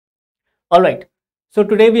All right. So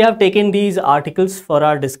today we have taken these articles for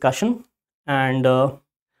our discussion, and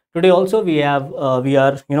today also we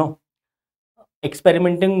are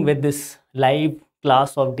experimenting with this live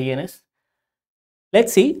class of DNS.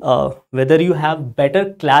 Let's see whether you have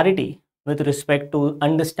better clarity with respect to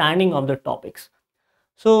understanding of the topics.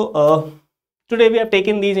 So today we have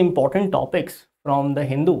taken these important topics from the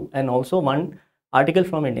Hindu and also one article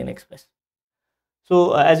from Indian Express.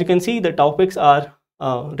 So as you can see, the topics are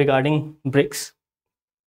regarding BRICS.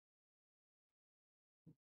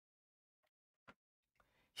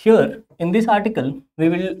 Here in this article, we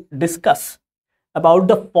will discuss about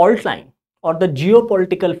the fault line or the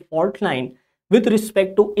geopolitical fault line with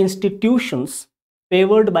respect to institutions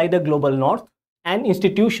favored by the global north and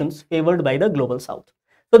institutions favored by the global south.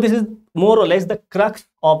 So this is more or less the crux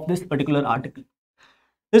of this particular article.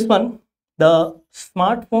 This one, the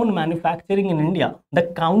smartphone manufacturing in India,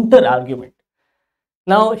 the counter argument.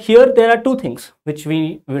 Now here there are two things which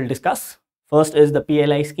we will discuss. First is the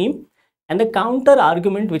PLI scheme and the counter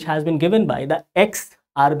argument which has been given by the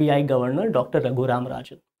ex-RBI governor Dr. Raghuram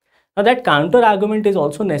Rajan. Now that counter argument is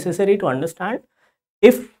also necessary to understand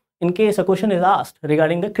if in case a question is asked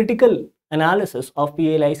regarding the critical analysis of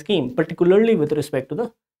PLI scheme, particularly with respect to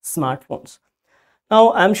the smartphones.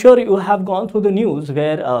 Now I'm sure you have gone through the news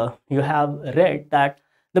where you have read that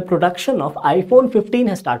the production of iPhone 15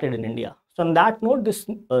 has started in India. So on that note,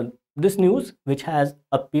 this news which has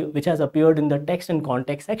appeared in the text and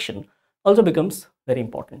context section also becomes very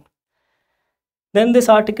important. Then this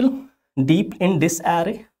article, deep in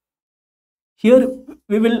disarray. Here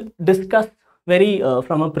we will discuss very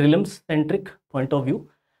from a prelims centric point of view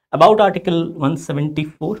about article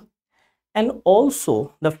 174 and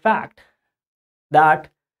also the fact that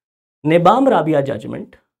Nebam Rabia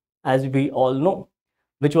judgment, as we all know,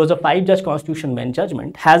 which was a 5-judge constitution bench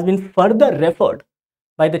judgment, has been further referred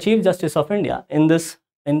by the Chief Justice of India in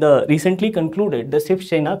the recently concluded the Shiv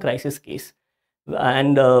Sena crisis case,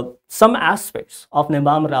 and some aspects of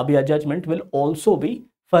Nebam Rabia judgment will also be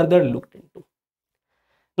further looked into.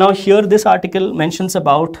 Now here this article mentions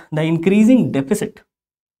about the increasing deficit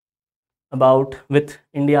with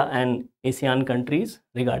India and ASEAN countries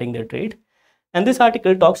regarding their trade, and this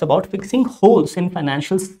article talks about fixing holes in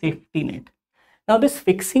financial safety net. Now this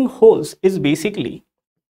fixing holes is basically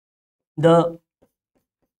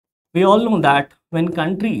we all know that when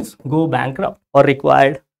countries go bankrupt or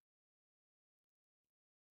required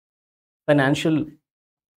financial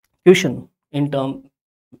cushion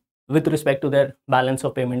with respect to their balance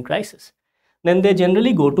of payment crisis, then they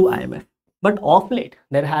generally go to IMF. But of late,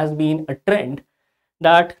 there has been a trend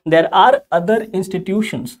that there are other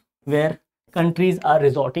institutions where countries are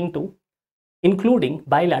resorting to, including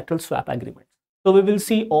bilateral swap agreements. So we will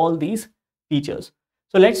see all these features.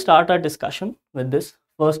 So let's start our discussion with this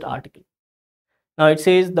first article. Now it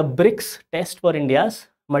says the BRICS test for India's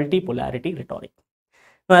multipolarity rhetoric.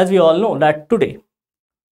 Now as we all know that today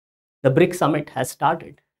the BRICS summit has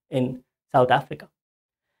started in South Africa,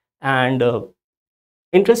 and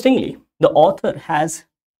interestingly the author has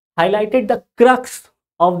highlighted the crux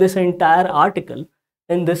of this entire article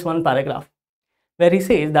in this one paragraph, where he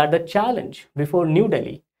says that the challenge before New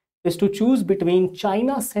Delhi is to choose between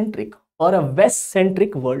China-centric or a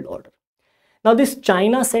West-centric world order. Now this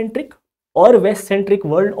China-centric or West-centric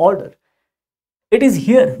world order, it is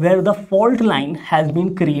here where the fault line has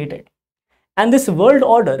been created. And this world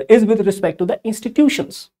order is with respect to the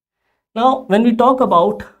institutions. Now when we talk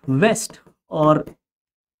about West or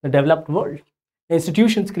the developed world, the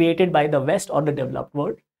institutions created by the West or the developed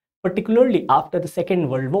world, particularly after the Second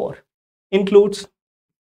World War, includes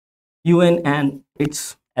UN and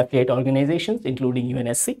its affiliate organizations, including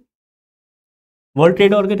UNSC, World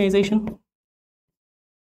Trade Organization,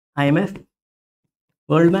 IMF,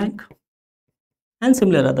 World Bank, and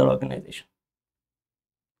similar other organizations.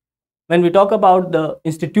 When we talk about the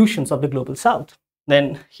institutions of the Global South,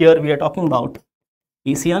 then here we are talking about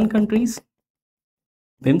ASEAN countries,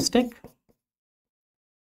 BIMSTEC,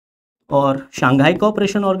 or Shanghai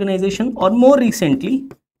Cooperation Organization, or more recently,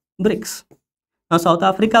 BRICS. Now, South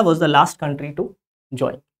Africa was the last country to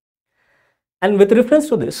join. And with reference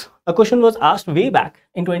to this, a question was asked way back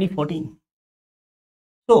in 2014.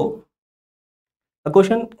 So, a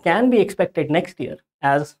question can be expected next year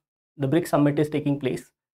as the BRICS summit is taking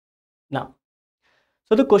place now.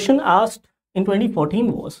 So, the question asked in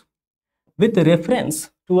 2014 was, with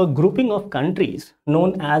reference to a grouping of countries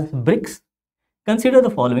known as BRICS, consider the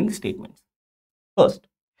following statements. First,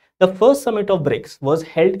 the first summit of BRICS was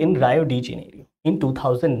held in Rio de Janeiro in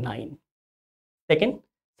 2009. Second,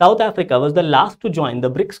 South Africa was the last to join the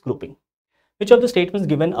BRICS grouping. Which of the statements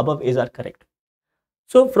given above are correct?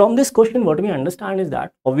 So from this question, what we understand is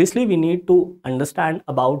that obviously we need to understand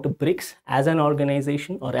about BRICS as an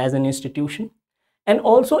organization or as an institution, and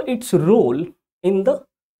also its role in the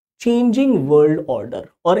changing world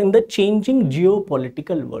order or in the changing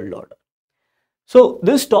geopolitical world order. So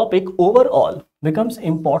this topic overall becomes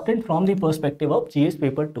important from the perspective of GS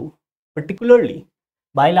paper 2, particularly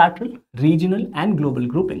bilateral, regional and global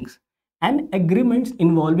groupings and agreements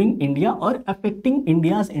involving India or affecting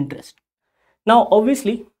India's interest. Now,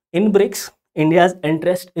 obviously, in BRICS, India's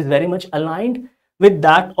interest is very much aligned with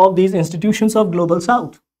that of these institutions of Global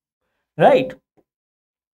South, right?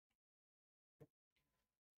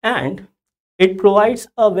 And it provides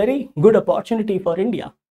a very good opportunity for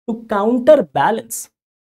India to counterbalance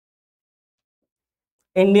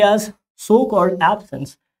India's so-called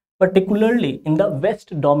absence, particularly in the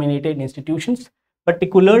West-dominated institutions,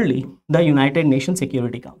 particularly the United Nations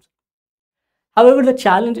Security Council. However, the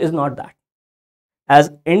challenge is not that,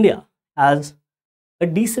 as India has a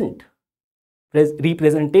decent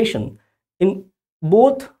representation in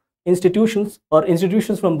both institutions or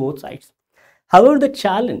institutions from both sides. However, the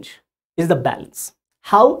challenge is the balance.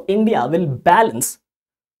 How India will balance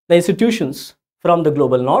the institutions from the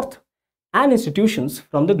global north and institutions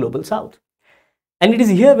from the global south. And it is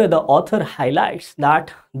here where the author highlights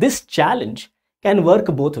that this challenge can work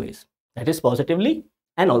both ways, that is positively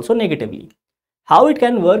and also negatively. How it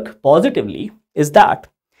can work positively is that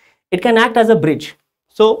it can act as a bridge.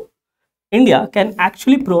 So India can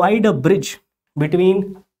actually provide a bridge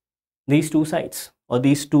between these two sides or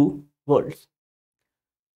these two worlds.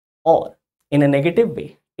 Or in a negative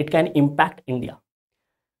way, it can impact India.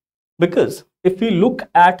 Because if we look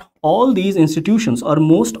at all these institutions or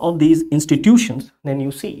most of these institutions, then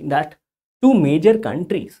you see that two major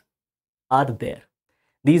countries are there.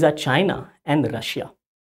 These are China and Russia,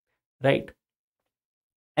 right?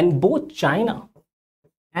 And both China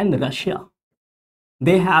and Russia,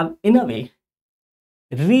 they have in a way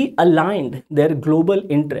realigned their global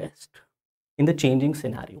interest in the changing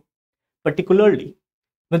scenario, particularly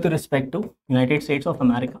with respect to United States of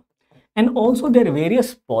America and also their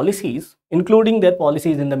various policies, including their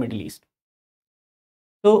policies in the Middle East.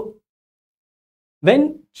 So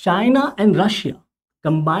when China and Russia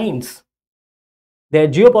combines their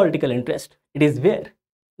geopolitical interest, it is where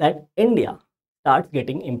that India starts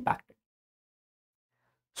getting impacted.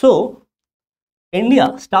 So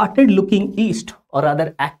India started looking east, or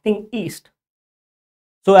rather acting east,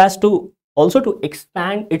 so as to also to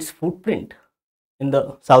expand its footprint in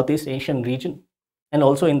the Southeast Asian region and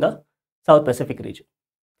also in the South Pacific region.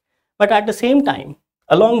 But at the same time,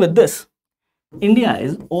 along with this, India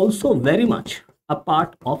is also very much a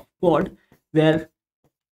part of Quad, where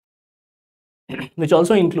which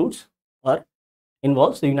also includes or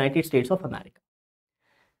involves the United States of America.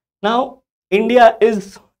 Now, India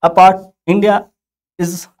is a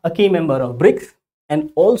key member of BRICS,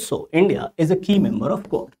 and also India is a key member of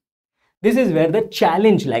Quad. This is where the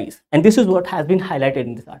challenge lies, and this is what has been highlighted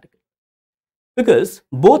in this article. Because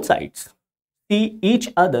both sides see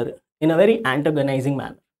each other in a very antagonizing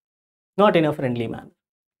manner, not in a friendly manner.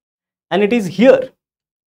 And it is here,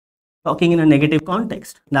 talking in a negative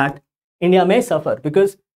context, that India may suffer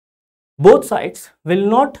because both sides will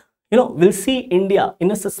not, will see India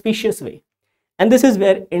in a suspicious way. And this is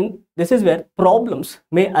where problems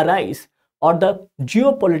may arise or the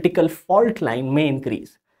geopolitical fault line may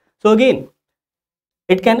increase. So again,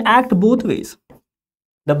 it can act both ways.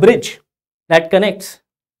 The bridge that connects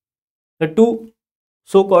the two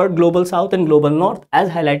so-called global south and global north, as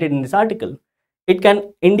highlighted in this article,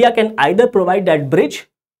 India can either provide that bridge,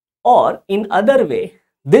 or in other way,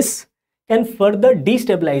 this can further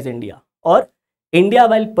destabilize India, or India,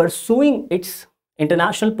 while pursuing its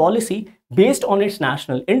international policy based on its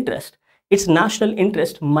national interest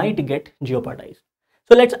might get jeopardized.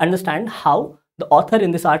 So let's understand how the author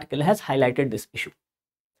in this article has highlighted this issue.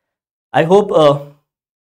 I hope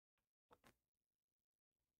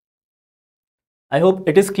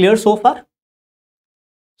it is clear so far.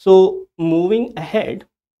 So moving ahead,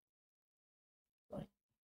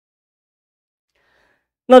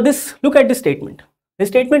 now look at this statement. This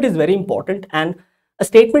statement is very important, and a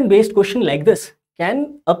statement based question like this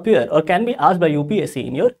can appear or can be asked by UPSC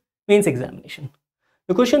in your mains examination.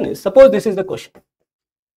 The question is, suppose this is the question.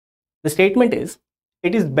 The statement is,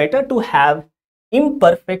 it is better to have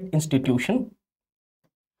imperfect institution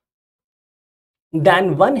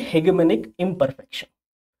than one hegemonic imperfection.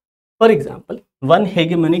 For example, one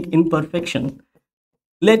hegemonic imperfection,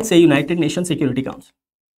 let's say United Nations Security Council.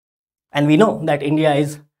 And we know that India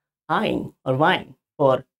is eyeing or vying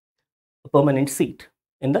for a permanent seat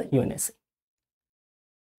in the UNSC.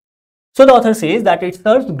 So the author says that it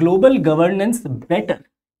serves global governance better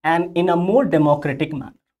and in a more democratic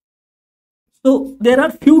manner. So there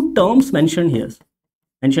are few terms mentioned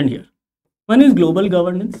here. One is global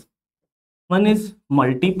governance. One is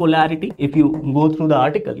multipolarity. If you go through the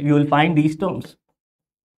article, you will find these terms: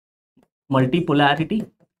 multipolarity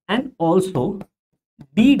and also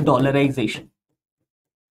de-dollarization.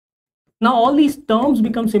 Now all these terms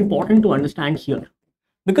becomes important to understand here,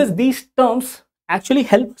 because these terms actually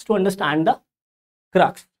help us to understand the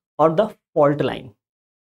crux or the fault line.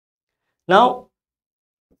 Now,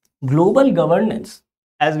 global governance,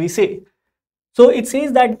 as we say, so it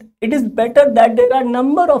says that it is better that there are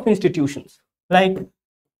number of institutions, like,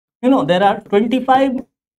 there are 25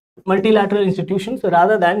 multilateral institutions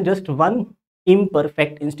rather than just one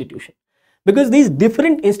imperfect institution, because these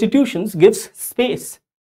different institutions gives space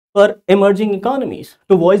for emerging economies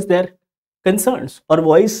to voice their concerns or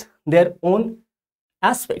voice their own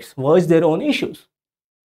aspects, voice their own issues.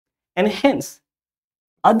 And hence,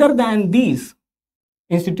 other than these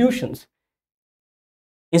institutions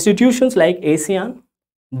like ASEAN,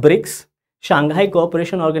 BRICS, Shanghai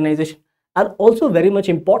Cooperation Organization are also very much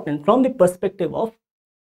important from the perspective of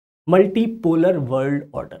multipolar world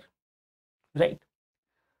order, right?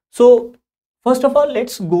 So first of all,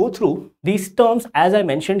 let's go through these terms as I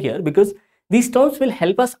mentioned here, because these terms will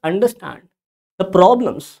help us understand the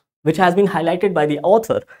problems which has been highlighted by the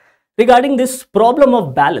author regarding this problem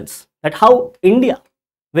of balance, that how India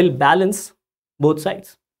will balance both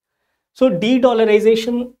sides. So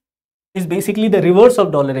de-dollarization is basically the reverse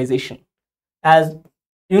of dollarization, as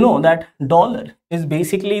you know that dollar is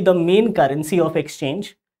basically the main currency of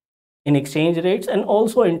exchange in exchange rates and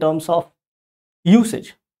also in terms of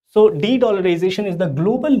usage. So de-dollarization is the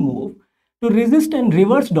global move to resist and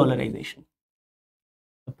reverse dollarization.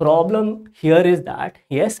 The problem here is that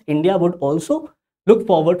yes, India would also look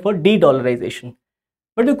forward for de-dollarization,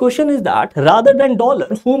 but the question is that rather than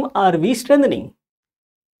dollar, whom are we strengthening?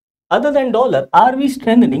 Other than dollar, are we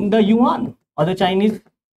strengthening the yuan or the Chinese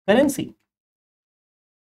currency?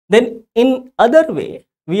 Then in other way,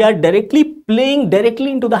 we are playing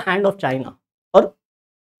directly into the hand of China or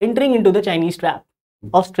entering into the Chinese trap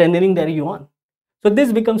of strengthening their yuan. So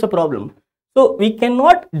this becomes a problem. So we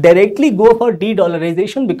cannot directly go for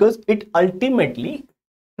de-dollarization because it ultimately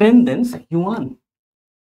strengthens yuan.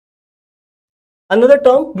 Another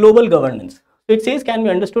term, global governance. So it says can be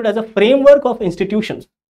understood as a framework of institutions.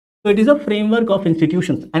 So it is a framework of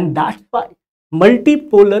institutions, and that's why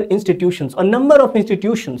multipolar institutions or number of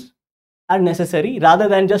institutions are necessary rather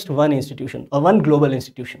than just one institution or one global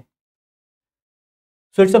institution.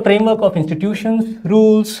 So it's a framework of institutions,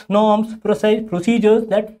 rules, norms, procedures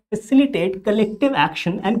that facilitate collective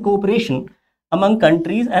action and cooperation among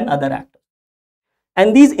countries and other actors.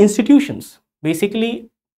 And these institutions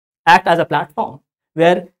basically act as a platform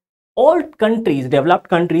where all countries, developed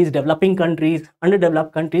countries, developing countries,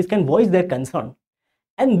 underdeveloped countries can voice their concern.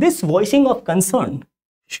 And this voicing of concern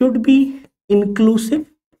should be inclusive,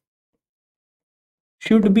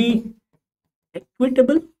 should be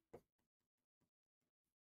equitable,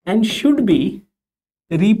 and should be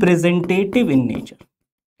representative in nature.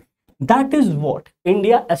 That is what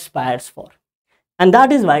India aspires for. And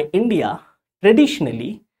that is why India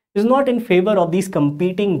traditionally is not in favor of these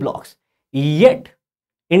competing blocks. Yet,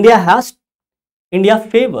 India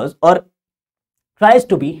favors or tries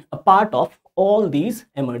to be a part of all these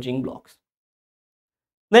emerging blocks.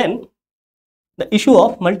 Then, the issue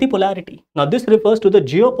of multipolarity. Now, this refers to the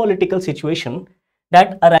geopolitical situation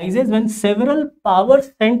that arises when several power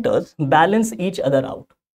centers balance each other out.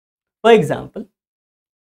 For example,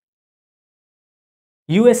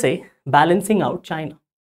 USA balancing out China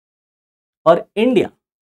or India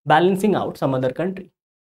balancing out some other country.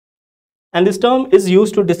 And this term is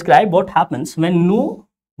used to describe what happens when no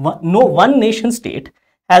one nation state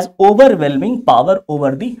has overwhelming power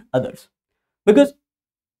over the others, because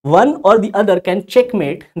one or the other can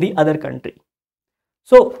checkmate the other country.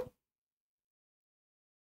 So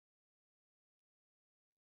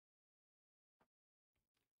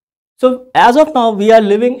as of now, we are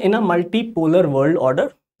living in a multipolar world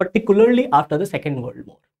order, particularly after the Second World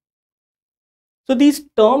War. So these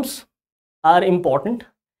terms are important,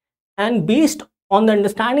 and based on the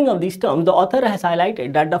understanding of these terms, the author has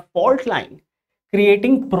highlighted that the fault line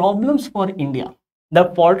creating problems for India, the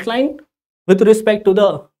fault line with respect to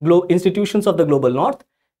the institutions of the global north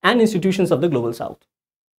and institutions of the global south.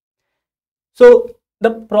 So the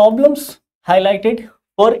problems highlighted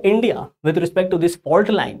for India with respect to this fault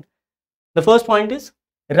line, the first point is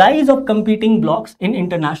rise of competing blocks in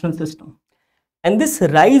international system. And this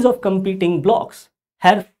rise of competing blocks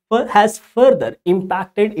have has further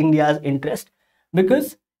impacted India's interest,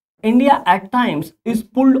 because India at times is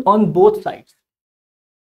pulled on both sides.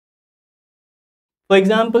 For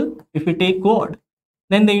example, if we take Quad,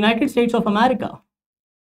 then the United States of America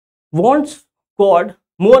wants Quad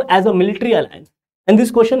more as a military alliance. And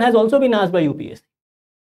this question has also been asked by UPSC.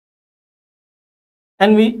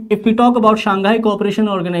 And if we talk about Shanghai Cooperation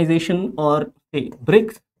Organization, or say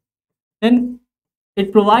BRICS, then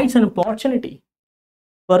it provides an opportunity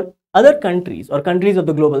for other countries or countries of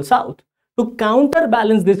the global south to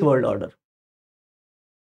counterbalance this world order.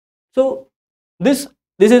 So this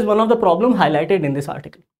is one of the problems highlighted in this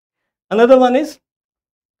article. Another one is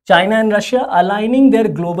China and Russia aligning their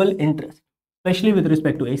global interests, especially with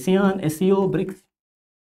respect to ASEAN, SEO, BRICS.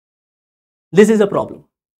 This is a problem.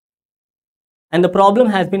 And the problem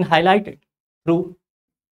has been highlighted through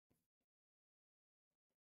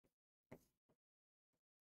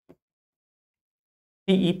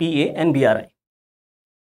CEPA and BRI.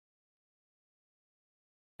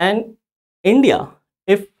 And India,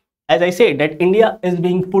 as I said, that India is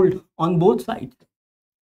being pulled on both sides.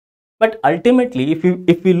 But ultimately,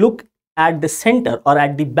 if we look at the center or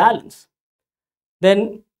at the balance,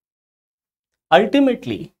 then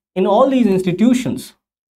ultimately in all these institutions,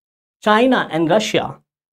 China and Russia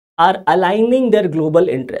are aligning their global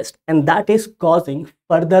interest, and that is causing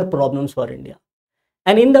further problems for India.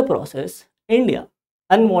 And in the process, India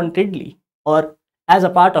unwantedly, or as a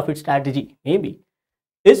part of its strategy maybe,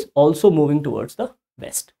 is also moving towards the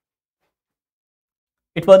West.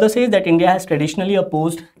 It further says that India has traditionally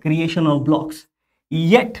opposed creation of blocks,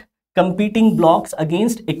 yet competing blocks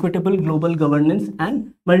against equitable global governance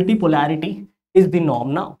and multipolarity is the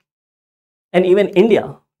norm now. And even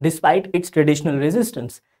India, despite its traditional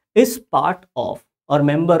resistance, is part of or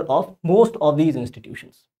member of most of these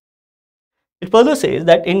institutions. It further says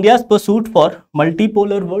that India's pursuit for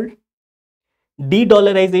multipolar world,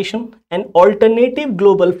 de-dollarization, and alternative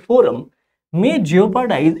global forum may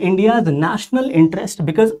jeopardize India's national interest,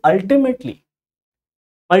 because ultimately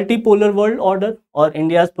multipolar world order or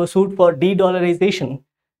India's pursuit for de-dollarization,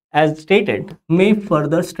 as stated, may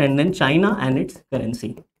further strengthen China and its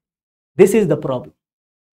currency. This is the problem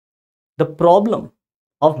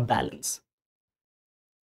of balance.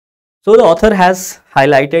 So the author has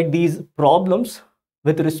highlighted these problems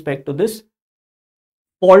with respect to this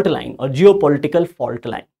fault line or geopolitical fault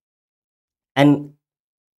line. And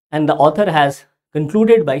the author has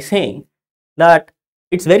concluded by saying that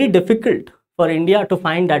it's very difficult for India to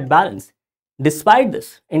find that balance. Despite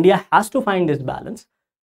this, India has to find this balance,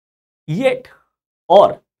 yet,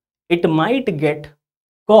 or it might get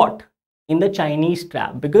caught in the Chinese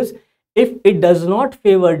trap, because if it does not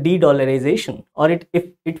favor de-dollarization, or if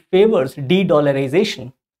it favors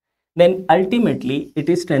de-dollarization, then ultimately it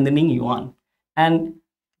is strengthening yuan. And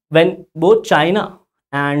when both China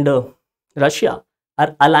and Russia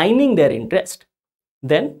are aligning their interest,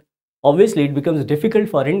 then obviously it becomes difficult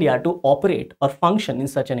for India to operate or function in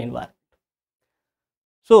such an environment.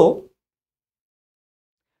 So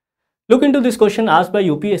look into this question asked by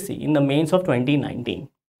UPSC in the mains of 2019.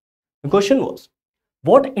 The question was,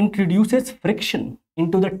 what introduces friction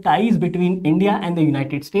into the ties between India and the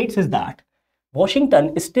United States is that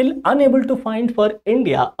Washington is still unable to find for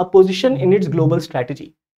India a position in its global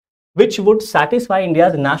strategy which would satisfy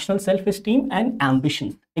India's national self-esteem and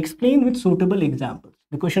ambitions. Explain with suitable examples.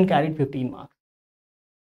 The question carried 15 marks.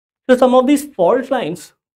 So some of these fault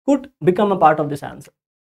lines could become a part of this answer.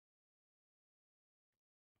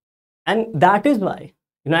 And that is why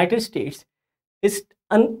United States is,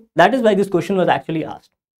 that is why this question was actually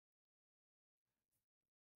asked.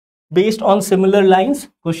 Based on similar lines,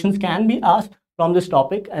 questions can be asked from this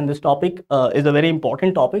topic, and this topic is a very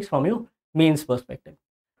important topic from your mains perspective.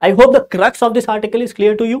 I hope the crux of this article is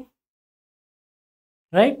clear to you,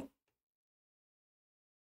 right?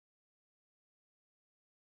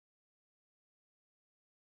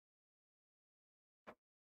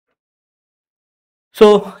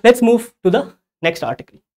 So let's move to the next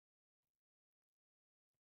article.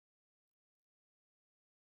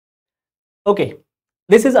 Okay,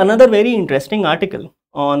 this is another very interesting article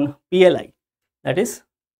on PLI, that is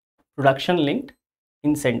production linked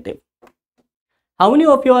incentive. How many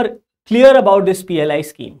of you are clear about this PLI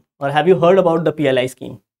scheme, or have you heard about the PLI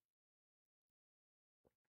scheme?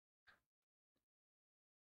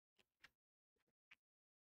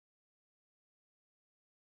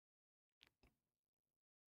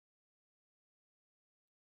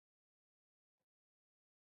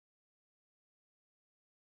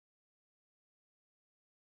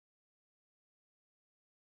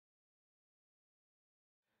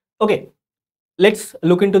 Okay, let's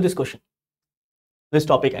look into this question. this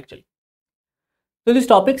topic actually. So this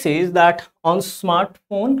topic says that on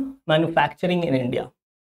smartphone manufacturing in India.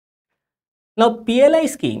 Now PLI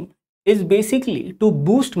scheme is basically to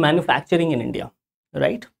boost manufacturing in India,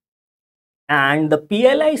 right? And the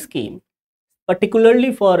PLI scheme,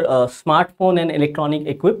 particularly for smartphone and electronic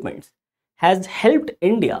equipments, has helped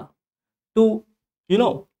India to,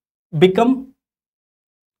 become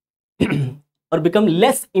or become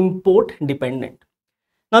less import dependent.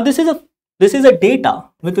 Now this is a data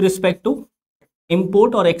with respect to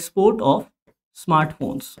import or export of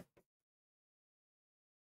smartphones.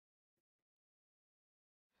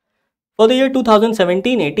 For the year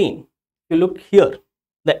 2017-18, you look here,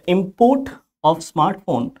 the import of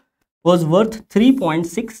smartphone was worth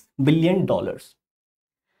 $3.6 billion,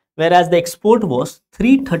 whereas the export was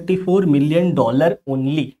 $334 million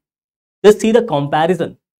only. Just see the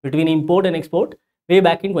comparison between import and export way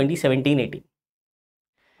back in 2017-18.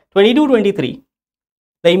 22-23,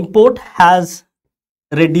 the import has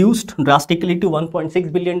reduced drastically to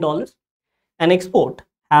 $1.6 billion and export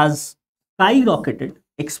has skyrocketed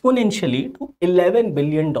exponentially to $11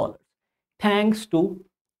 billion thanks to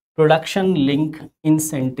production link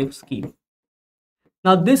incentive scheme.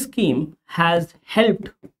 Now this scheme has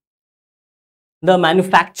helped the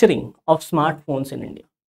manufacturing of smartphones in India.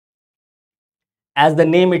 As the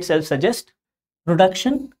name itself suggests,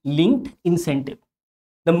 production linked incentive.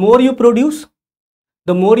 The more you produce,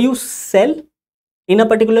 the more you sell in a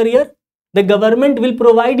particular year, the government will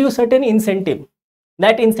provide you certain incentive.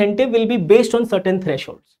 That incentive will be based on certain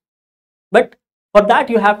thresholds. But for that,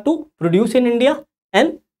 you have to produce in India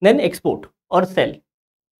and then export or sell.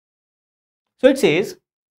 So it says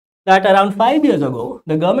that around 5 years ago,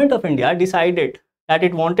 the government of India decided that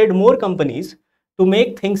it wanted more companies to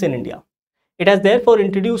make things in India. It has therefore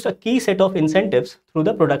introduced a key set of incentives through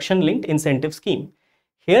the production linked incentive scheme.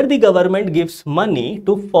 Here the government gives money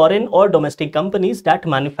to foreign or domestic companies that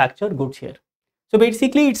manufacture goods here. So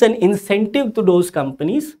basically it's an incentive to those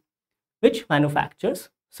companies which manufactures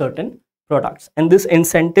certain products. And this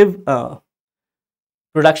incentive,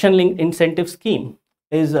 production linked incentive scheme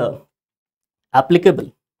is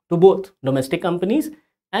applicable to both domestic companies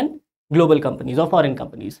and global companies or foreign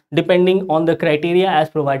companies, depending on the criteria as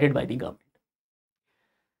provided by the government.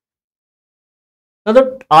 Now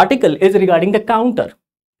the article is regarding the counter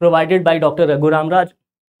provided by Dr. Raghuram Rajan.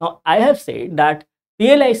 Now I have said that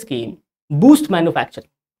PLI scheme boosts manufacturing.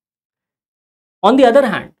 On the other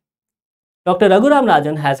hand, Dr. Raghuram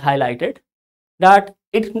Rajan has highlighted that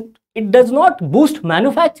it does not boost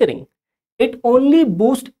manufacturing. It only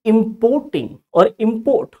boosts importing or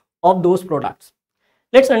import of those products.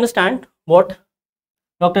 Let's understand what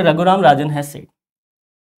Dr. Raghuram Rajan has said.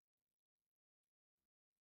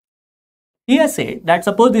 He has said that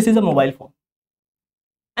suppose this is a mobile phone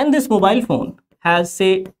and this mobile phone has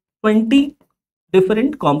say 20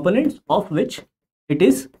 different components of which it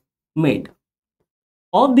is made.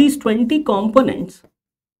 Of these 20 components,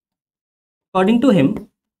 according to him,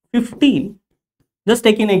 15, just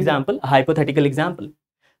take an example, a hypothetical example,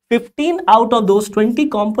 15 out of those 20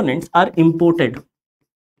 components are imported.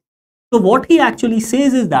 So what he actually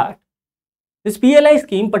says is that this PLI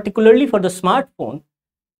scheme, particularly for the smartphone,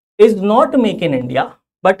 is not make in India,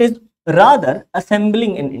 but is rather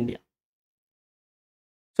assembling in India.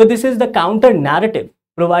 So this is the counter narrative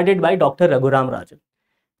provided by Dr. Raghuram Rajan.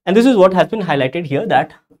 And this is what has been highlighted here,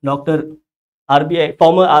 that former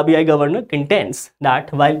RBI governor contends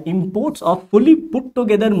that while imports of fully put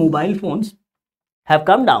together mobile phones have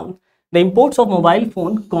come down, the imports of mobile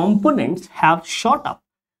phone components have shot up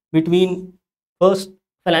between first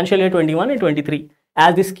financial year 21 and 23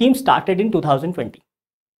 as the scheme started in 2020.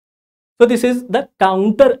 So this is the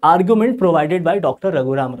counter argument provided by Dr.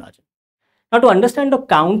 Raghuram Rajan. Now to understand the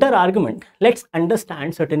counter argument, let's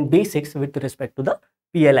understand certain basics with respect to the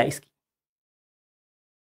PLI scheme.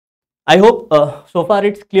 I hope so far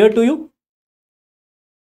it's clear to you.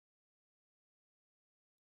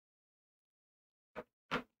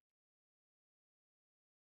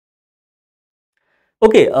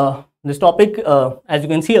 Okay, this topic, as you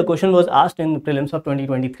can see, a question was asked in the prelims of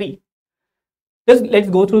 2023. Let's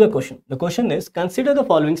go through the question. The question is, consider the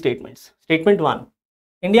following statements. Statement 1.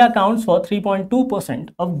 India accounts for 3.2%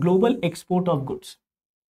 of global export of goods.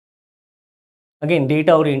 Again,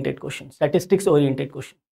 data oriented question, statistics oriented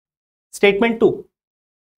question. Statement 2.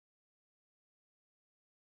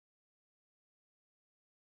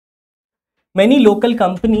 Many local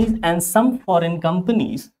companies and some foreign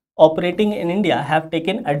companies operating in India have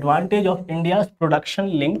taken advantage of India's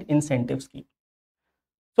production linked incentive scheme.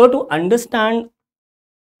 So to understand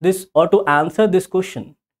this or to answer this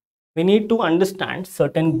question, we need to understand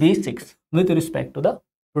certain basics with respect to the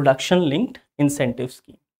production linked incentive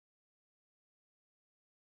scheme.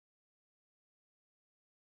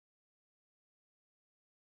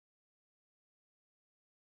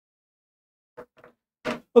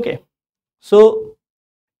 Okay, so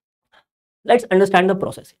let's understand the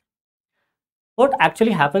process. What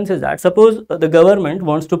actually happens is that, suppose the government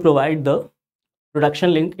wants to provide the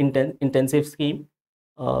production linked intensive scheme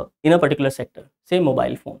in a particular sector, say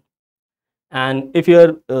mobile phone. And if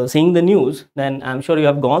you're seeing the news, then I'm sure you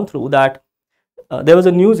have gone through that. There was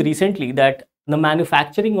a news recently that the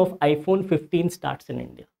manufacturing of iPhone 15 starts in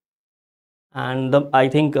India. And I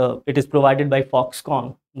think it is provided by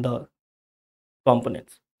Foxconn, the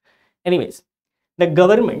components. Anyways, the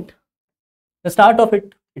government, the start of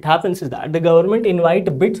it happens is that the government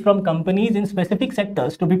invite bids from companies in specific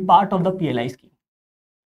sectors to be part of the PLI scheme.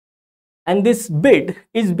 And this bid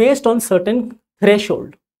is based on certain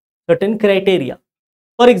threshold, certain criteria.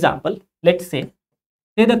 For example, let's say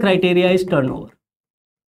the criteria is turnover.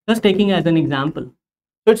 Just taking as an example.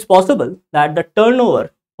 So it's possible that the turnover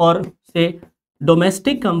for, say,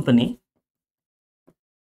 domestic company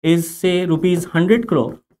is, say, rupees 100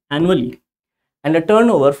 crore annually, and the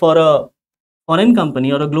turnover for a foreign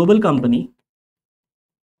company or a global company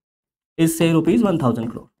is, say, rupees 1000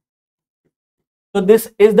 crore. So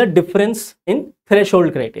this is the difference in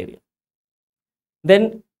threshold criteria.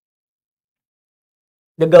 Then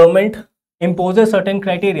the government imposes certain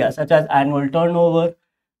criteria such as annual turnover.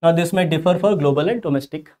 Now this may differ for global and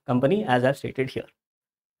domestic company, as I've stated here.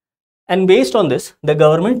 And based on this, the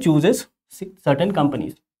government chooses certain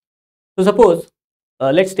companies. So suppose,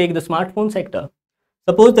 let's take the smartphone sector.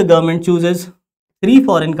 Suppose the government chooses 3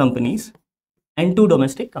 foreign companies and 2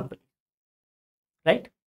 domestic companies, right?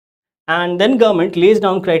 And then government lays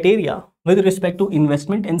down criteria with respect to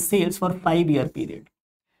investment and sales for 5-year period.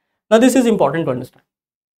 Now this is important to understand.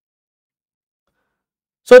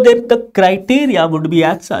 So that the criteria would be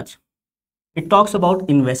as such. It talks about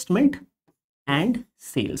investment and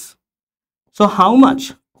sales. So how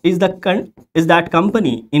much is that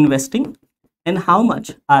company investing and how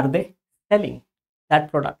much are they selling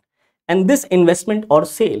that product? And this investment or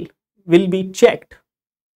sale will be checked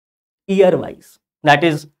year wise. That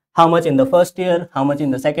is, how much in the first year, how much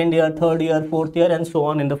in the second year, third year, fourth year, and so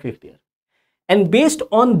on in the 5th year. And based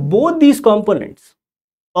on both these components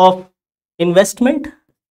of investment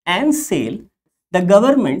and sale, the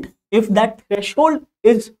government, if that threshold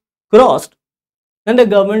is crossed, then the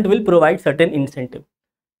government will provide certain incentive.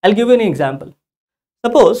 I'll give you an example.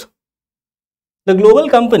 Suppose the global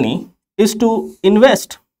company is to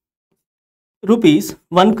invest rupees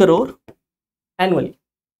 1 crore annually,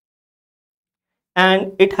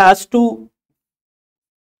 and it has to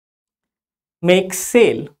make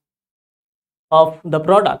sale of the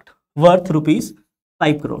product worth rupees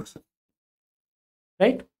 5 crores,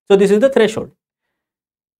 right? So this is the threshold.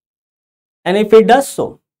 And if it does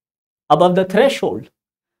so above the threshold,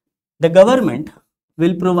 the government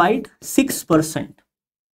will provide 6%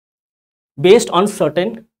 based on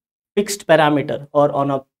certain fixed parameter or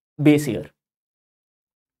on a base year.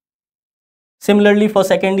 Similarly for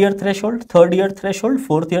second year threshold, third year threshold,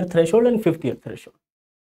 fourth year threshold, and 5th year threshold,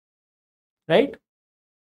 right?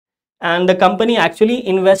 And the company actually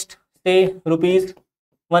invests, say, rupees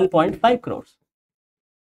 1.5 crores.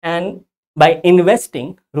 And by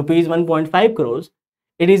investing rupees 1.5 crores,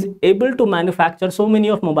 it is able to manufacture so many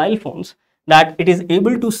of mobile phones that it is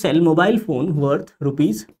able to sell mobile phone worth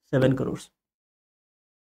rupees 7 crores.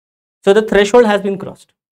 So the threshold has been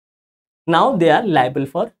crossed. Now they are liable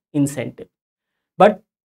for incentive. But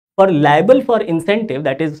for liable for incentive,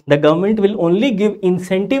 that is, the government will only give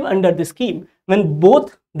incentive under the scheme when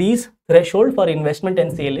both these threshold for investment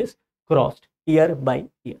and sale is crossed year by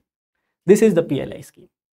year. This is the PLI scheme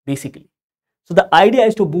basically. So the idea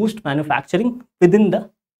is to boost manufacturing within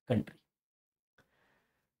the country.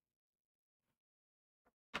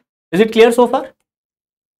 Is it clear so far?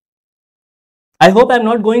 I hope I'm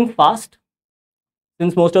not going fast,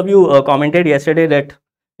 since most of you commented yesterday that,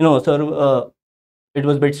 sir, it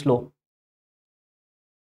was a bit slow.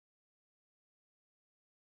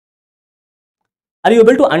 Are you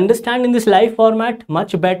able to understand in this live format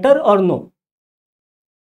much better or no?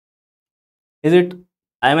 Is it,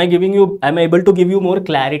 am I able to give you more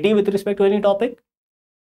clarity with respect to any topic?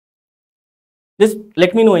 Just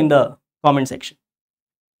let me know in the comment section.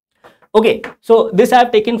 Okay, so this I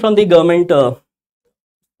have taken from the government, the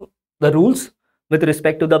rules with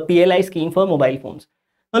respect to the PLI scheme for mobile phones.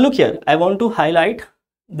 Now look here, I want to highlight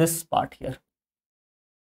this part here.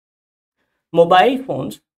 Mobile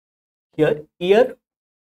phones, here year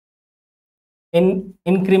in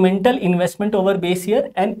incremental investment over base year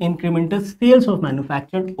and incremental sales of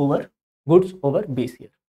manufactured over goods over base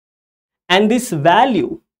year. And this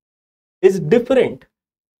value is different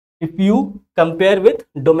if you compare with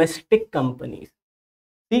domestic companies.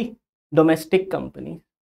 See, domestic companies.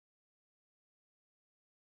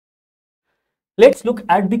 Let's look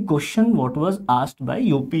at the question what was asked by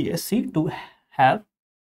UPSC to have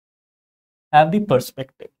the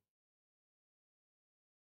perspective.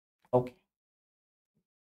 Okay.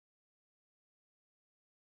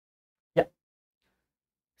 Yeah.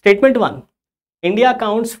 Statement 1. India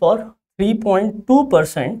accounts for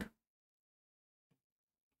 3.2%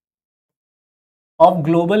 of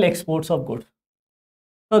global exports of goods.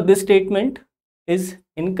 So this statement is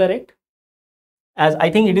incorrect, as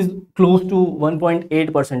I think it is close to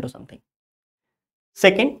 1.8% or something.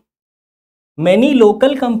 Second, many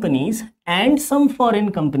local companies and some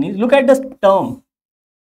foreign companies, look at the term,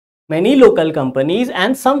 many local companies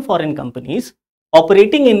and some foreign companies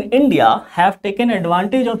operating in India have taken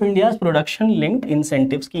advantage of India's production linked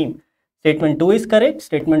incentive scheme. Statement 2 is correct,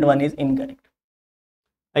 statement 1 is incorrect.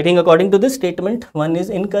 I think according to this, statement 1 is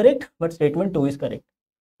incorrect, but statement 2 is correct.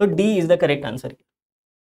 So D is the correct answer here.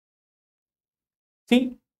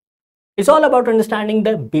 See, it's all about understanding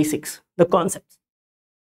the basics, the concepts.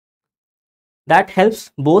 That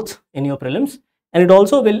helps both in your prelims, and it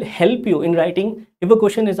also will help you in writing if a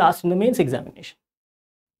question is asked in the mains examination.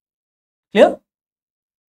 Clear?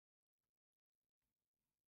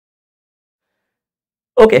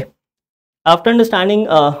 Okay. After understanding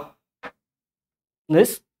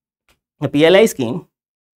this, the PLI scheme,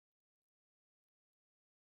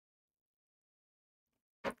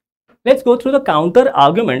 let's go through the counter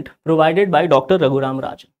argument provided by Dr. Raghuram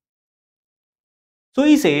Rajan. So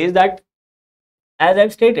he says that, as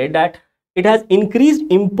I've stated, that it has increased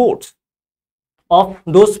imports of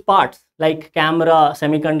those parts like camera,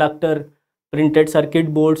 semiconductor, printed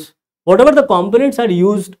circuit boards, whatever the components are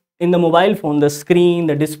used in the mobile phone, the screen,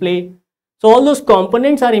 the display. So all those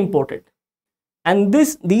components are imported, and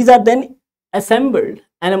these are then assembled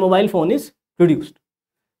and a mobile phone is produced.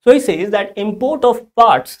 So he says that import of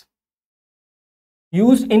parts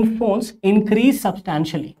used in phones increased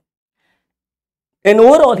substantially. And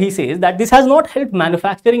overall, he says that this has not helped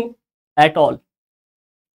manufacturing at all,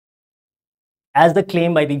 as the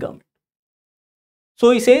claim by the government. So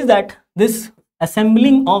he says that this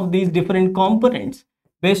assembling of these different components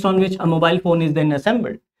based on which a mobile phone is then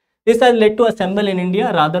assembled, this has led to assemble in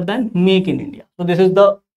India rather than make in India. So this is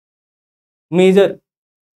the major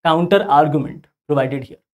counter argument provided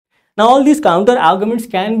here. Now all these counter arguments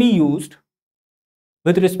can be used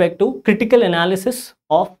with respect to critical analysis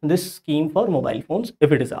of this scheme for mobile phones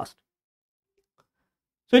if it is asked.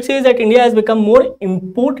 So it says that India has become more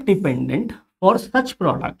import dependent for such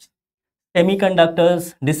products,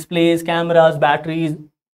 semiconductors, displays, cameras, batteries,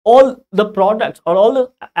 all the products or all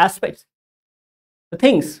the aspects, the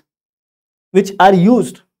things which are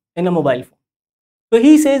used in a mobile phone. So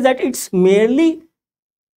he says that it's merely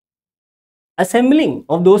assembling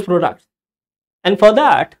of those products, and for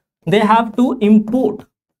that they have to import.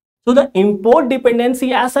 So the import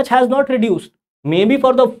dependency as such has not reduced, maybe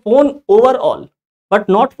for the phone overall, but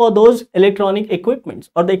not for those electronic equipments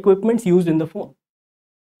or the equipments used in the phone.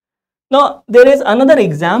 Now there is another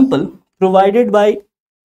example provided by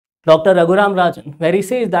Dr. Raghuram Rajan, where he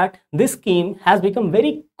says that this scheme has become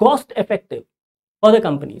very cost effective for the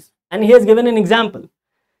companies, and he has given an example.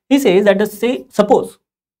 He says that, suppose,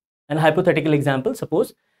 an hypothetical example,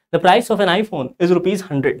 suppose the price of an iPhone is rupees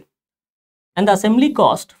 100 and the assembly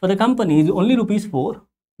cost for the company is only rupees 4,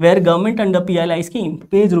 where government under PLI scheme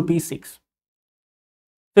pays rupees 6.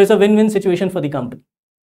 So it's a win-win situation for the company.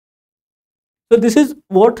 So this is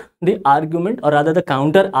what the argument, or rather the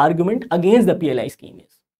counter argument against the PLI scheme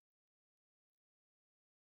is.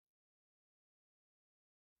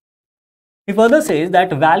 He further says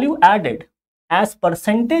that value added as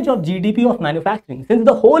percentage of GDP of manufacturing, since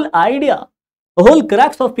the whole idea, the whole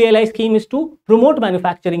crux of PLI scheme is to promote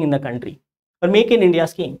manufacturing in the country, or make in India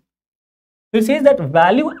scheme. He says that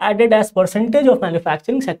value added as percentage of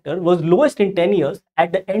manufacturing sector was lowest in 10 years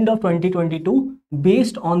at the end of 2022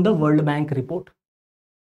 based on the World Bank report.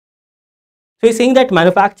 So he's saying that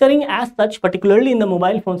manufacturing as such, particularly in the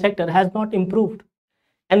mobile phone sector, has not improved,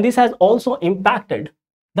 and this has also impacted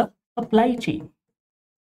the supply chain.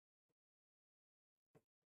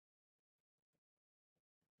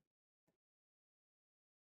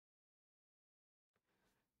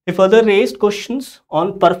 He further raised questions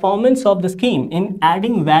on performance of the scheme in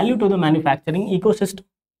adding value to the manufacturing ecosystem,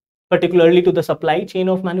 particularly to the supply chain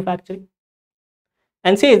of manufacturing.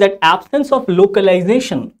 and says that absence of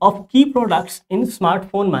localization of key products in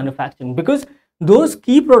smartphone manufacturing, because those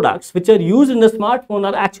key products which are used in the smartphone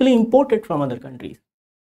are actually imported from other countries.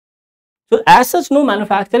 So as such, no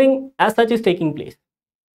manufacturing as such is taking place.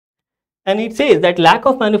 And it says that lack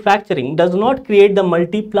of manufacturing does not create the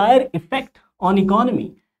multiplier effect on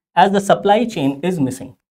economy as the supply chain is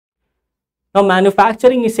missing. Now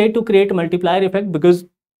manufacturing is said to create a multiplier effect because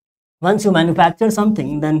once you manufacture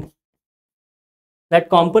something, then that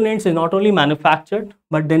components is not only manufactured,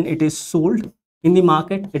 but then it is sold in the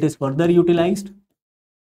market, it is further utilized.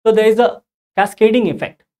 So there is a cascading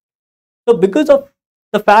effect. So because of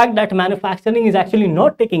the fact that manufacturing is actually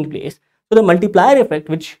not taking place, so the multiplier effect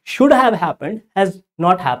which should have happened has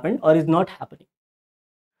not happened or is not happening.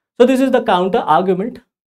 So this is the counter argument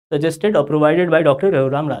suggested or provided by Dr.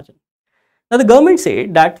 Rajan. Now the government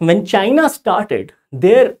said that when China started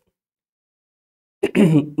their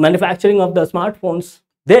manufacturing of the smartphones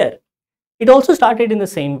there, it also started in the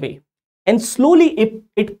same way, and slowly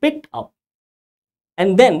it picked up,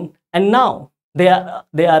 and now they are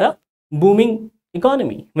a booming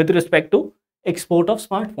economy with respect to export of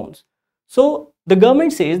smartphones. So the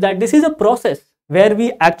government says that this is a process where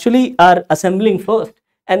we actually are assembling first,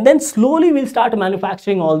 and then slowly we'll start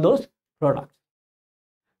manufacturing all those products.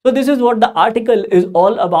 So this is what the article is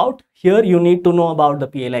all about. Here you need to know about the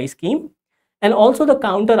PLI scheme and also the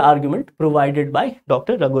counter argument provided by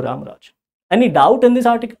Dr. Raghuram Raj. Any doubt in this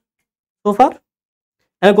article so far?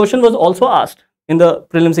 And a question was also asked in the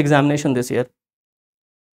prelims examination this year.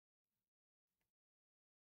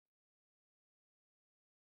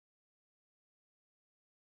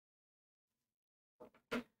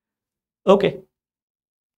 Okay.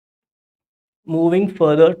 Moving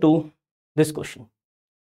further to this question.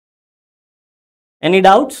 Any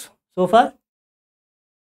doubts so far?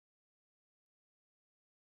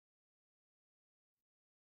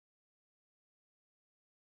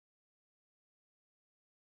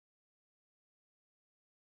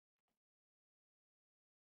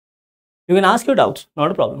 You can ask your doubts,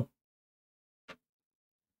 not a problem.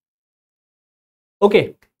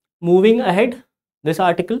 Okay, moving ahead, this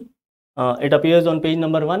article, it appears on page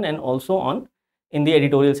number 1 and also on in the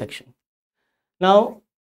editorial section. Now,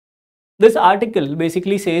 this article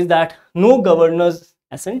basically says that no governor's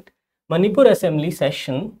assent, Manipur Assembly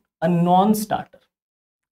session, a non-starter.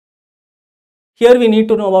 Here we need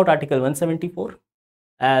to know about Article 174,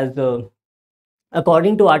 as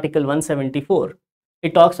according to Article 174,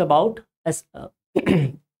 it talks about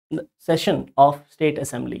the session of State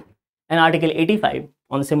Assembly, and Article 85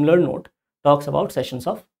 on a similar note talks about sessions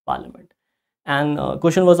of Parliament. And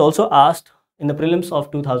question was also asked in the prelims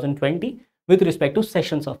of 2020 with respect to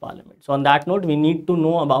sessions of Parliament. So on that note, we need to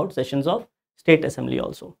know about sessions of State Assembly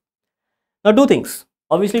also. Now, two things.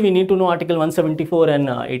 Obviously, we need to know Article 174 and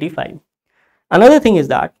 85. Another thing is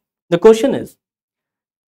that the question is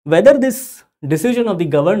whether this decision of the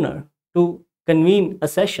governor to convene a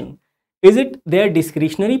session, is it their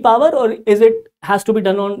discretionary power, or is it has to be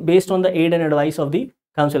done based on the aid and advice of the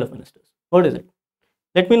Council of Ministers? What is it?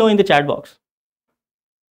 Let me know in the chat box.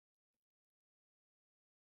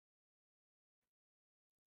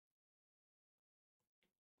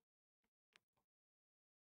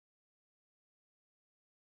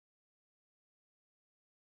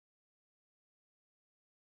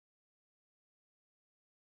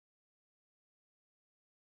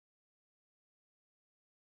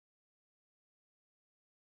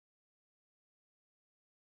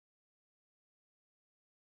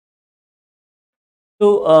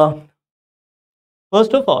 So,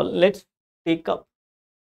 first of all, let's take up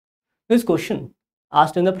this question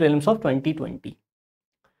asked in the prelims of 2020.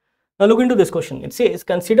 Now, look into this question. It says,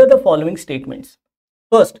 consider the following statements.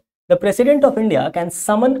 First, the President of India can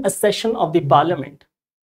summon a session of the Parliament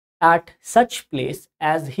at such place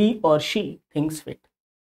as he or she thinks fit.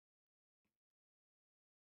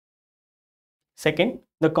 Second,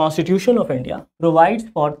 the Constitution of India provides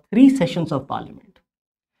for 3 sessions of Parliament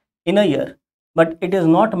in a year, but it is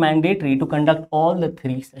not mandatory to conduct all the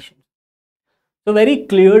 3 sessions. So very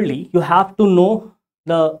clearly, you have to know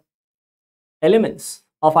the elements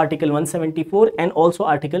of Article 174 and also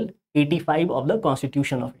Article 85 of the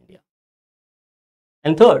Constitution of India.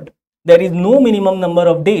 And third, there is no minimum number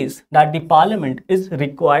of days that the Parliament is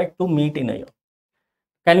required to meet in a year.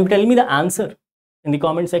 Can you tell me the answer in the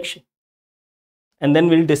comment section? And then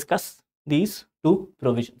we'll discuss these 2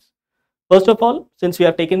 provisions. First of all, since we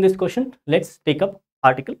have taken this question, let's take up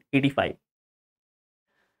Article 85.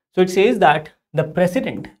 So it says that the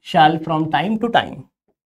President shall from time to time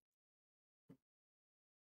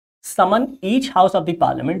summon each house of the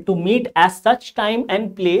Parliament to meet at such time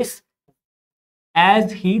and place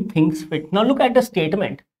as he thinks fit. Now look at the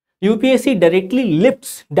statement. UPSC directly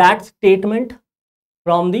lifts that statement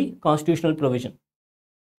from the constitutional provision.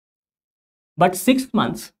 But 6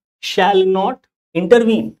 months shall not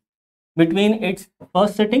intervene between its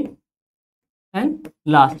first sitting and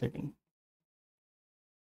last sitting.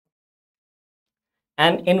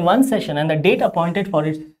 And in one session, and the date appointed for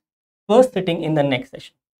its first sitting in the next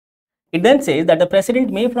session. It then says that the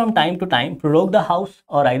president may from time to time prorogue the house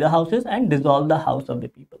or either houses and dissolve the house of the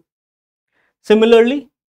people. Similarly,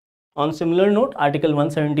 on similar note, Article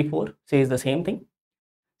 174 says the same thing.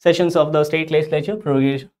 Sessions of the state legislature,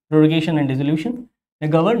 prorogation and dissolution. The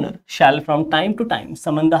governor shall from time to time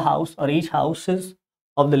summon the house or each houses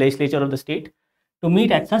of the legislature of the state to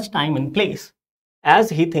meet at such time and place as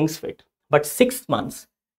he thinks fit. But 6 months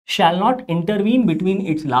shall not intervene between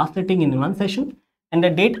its last sitting in one session and the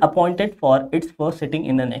date appointed for its first sitting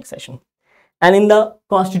in the next session. And in the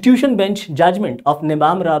Constitution Bench judgment of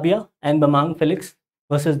Nibam Rabia and Bamang Felix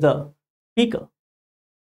versus the Speaker,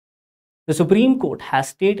 the Supreme Court has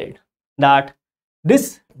stated that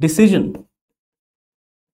this decision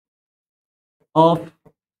of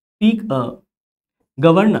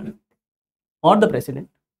governor or the president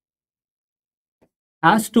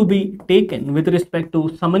has to be taken with respect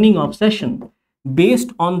to summoning of session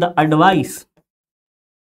based on the advice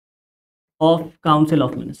of Council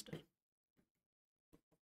of Ministers.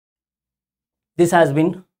 This has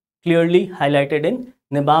been clearly highlighted in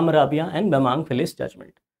Nibam Rabia and Bamang Felix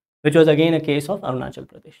judgment, which was again a case of Arunachal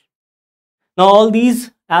Pradesh. Now all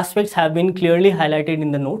these aspects have been clearly highlighted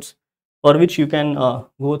in the notes, for which you can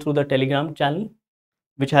go through the Telegram channel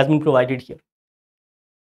which has been provided here.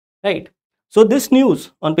 Right. So this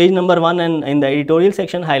news on page number 1 and in the editorial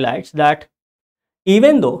section highlights that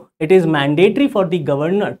even though it is mandatory for the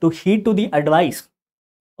governor to heed to the advice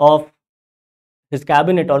of his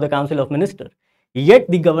cabinet or the Council of Ministers, yet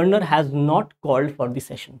the governor has not called for the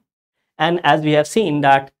session. And as we have seen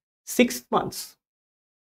that 6 months,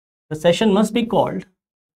 the session must be called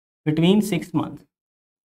between 6 months,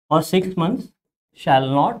 or 6 months shall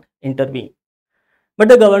not intervene. But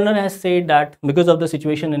the governor has said that because of the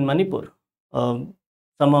situation in Manipur,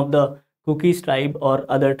 some of the Kukis tribe or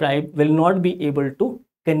other tribe will not be able to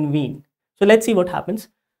convene. So let's see what happens.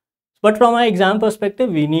 But from my exam perspective,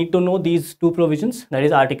 we need to know these two provisions, that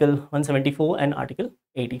is Article 174 and Article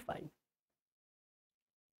 85.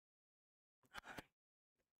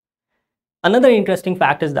 Another interesting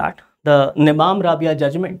fact is that the Nibam Rabia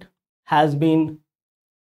judgment has been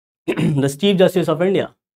the Chief Justice of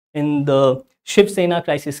India in the Shiv Sena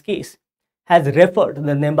crisis case has referred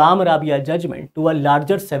the Nibam Rabia judgment to a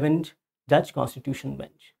larger 7-judge constitution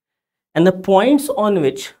bench. And the points on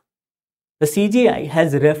which the CJI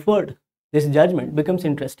has referred this judgment becomes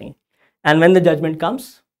interesting. And when the judgment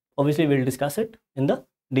comes, obviously we'll discuss it in the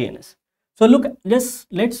DNS. So look, let's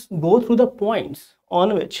go through the points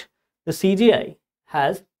on which the CJI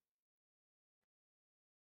has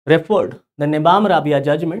referred the Nibam Rabia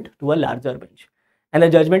judgment to a larger bench. And the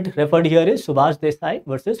judgment referred here is Subhash Desai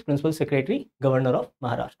versus Principal Secretary, Governor of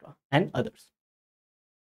Maharashtra and others.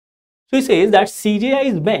 So he says that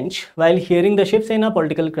CJI's bench, while hearing the Shiv Sena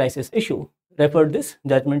political crisis issue, referred this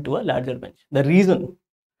judgment to a larger bench.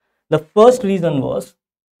 The first reason was,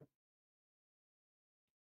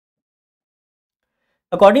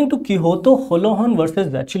 according to Kyoto Holohon versus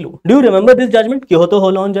Zachilu. Do you remember this judgment, Kyoto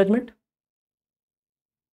Holohon judgment?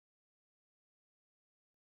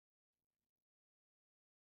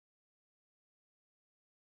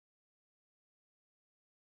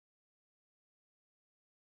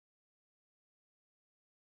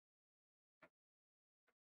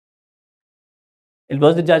 It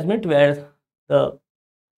was the judgment where the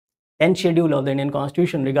 10th schedule of the Indian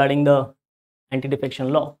Constitution regarding the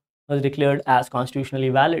anti-defection law was declared as constitutionally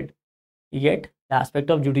valid. Yet, the aspect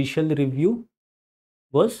of judicial review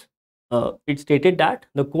was, it stated that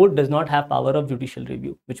the court does not have power of judicial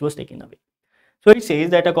review, which was taken away. So it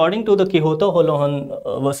says that according to the Kyoto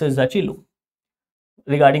Holohon versus Zachilu,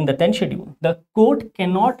 regarding the 10th schedule, the court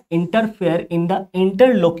cannot interfere in the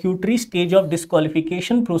interlocutory stage of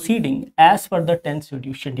disqualification proceeding as per the 10th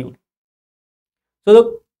schedule. So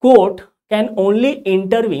the court can only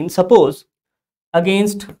intervene, suppose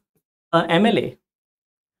against a MLA,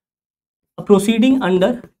 a proceeding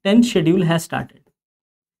under 10th schedule has started.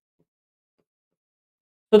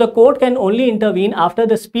 So the court can only intervene after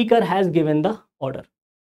the speaker has given the order.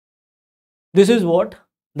 This is what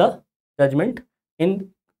the judgment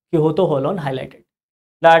in Kyoto Holohon highlighted,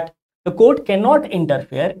 that the court cannot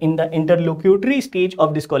interfere in the interlocutory stage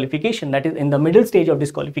of disqualification, that is in the middle stage of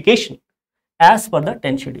disqualification, as per the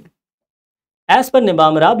 10th schedule. As per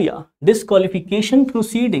Nizam Rabia, disqualification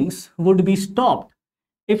proceedings would be stopped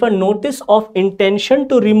if a notice of intention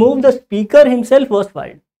to remove the speaker himself was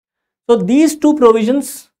filed. So these two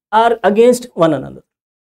provisions are against one another.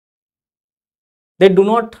 They do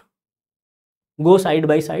not go side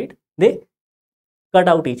by side, they cut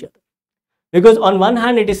out each other. Because on one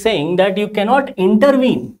hand, it is saying that you cannot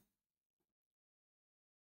intervene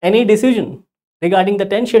any decision regarding the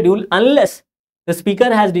 10th schedule unless the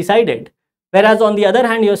speaker has decided. Whereas on the other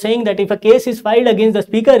hand, you're saying that if a case is filed against the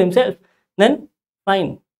speaker himself, then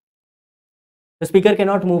fine, the speaker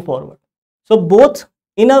cannot move forward. So both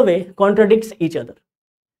in a way contradicts each other.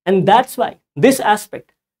 And that's why this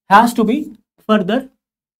aspect has to be further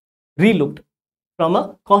relooked from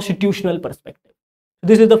a constitutional perspective. So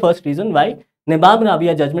this is the first reason why Nizam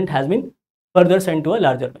Rabia judgment has been further sent to a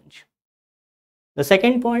larger bench. The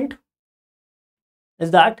second point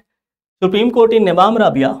is that Supreme Court in Nizam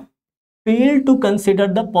Rabia failed to consider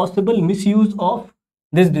the possible misuse of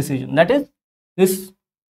this decision, that is, this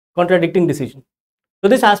contradicting decision. So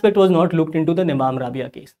this aspect was not looked into the Nizam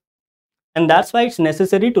Rabia case, and that's why it's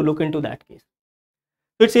necessary to look into that case.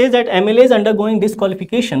 So it says that MLAs undergoing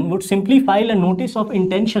disqualification would simply file a notice of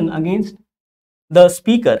intention against the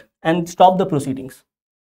speaker and stop the proceedings.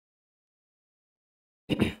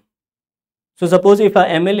 So suppose if a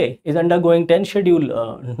MLA is undergoing 10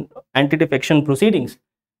 schedule anti-defection proceedings,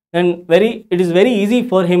 then it is very easy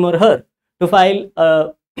for him or her to file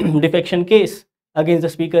a defection case against the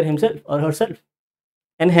speaker himself or herself,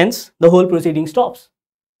 and hence the whole proceeding stops.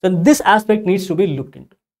 So this aspect needs to be looked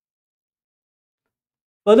into.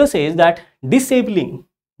 Further says that disabling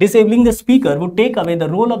the speaker would take away the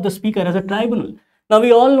role of the speaker as a tribunal. Now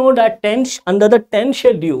we all know that under the 10th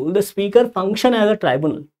schedule, the speaker function as a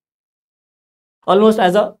tribunal, almost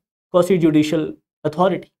as a quasi-judicial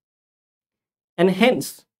authority, and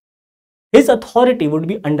hence his authority would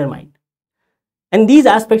be undermined. And these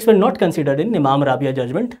aspects were not considered in Nizam Rabia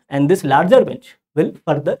judgment, and this larger bench will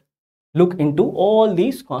further look into all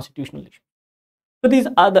these constitutional issues. So these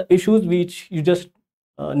are the issues which you just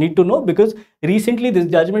need to know, because recently this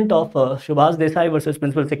judgment of Subhas Desai versus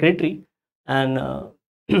Principal Secretary and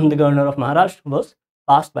the Governor of Maharashtra was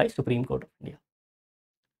passed by Supreme Court of India.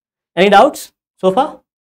 Any doubts so far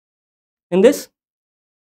in this?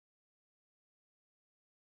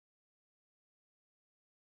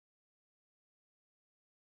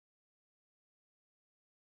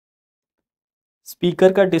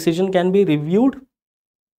 Speaker ka decision can be reviewed.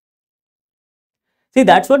 See,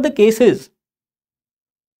 that's what the case is.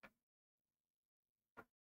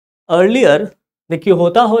 Earlier, the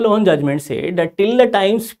Quixota Holon judgment said that till the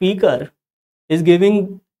time speaker is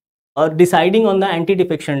giving or deciding on the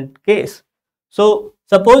anti-defection case. So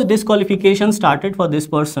suppose disqualification started for this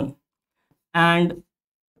person and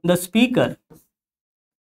the speaker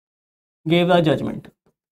gave a judgment.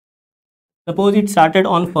 Suppose it started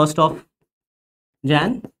on 1st of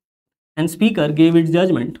Jan and speaker gave its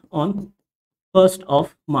judgment on 1st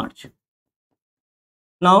of March.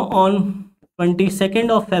 Now on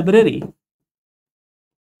 22nd of February,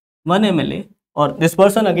 one MLA or this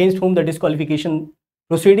person against whom the disqualification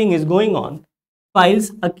proceeding is going on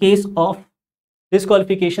files a case of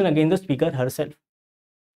disqualification against the speaker herself.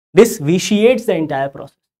 This vitiates the entire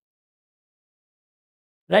process,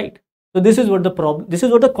 right? So this is what the problem, this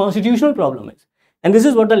is what the constitutional problem is, and this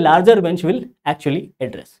is what the larger bench will actually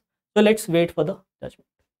address. So let's wait for the judgment.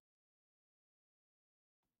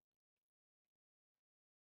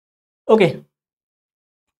 Okay,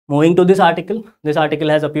 moving to this article. This article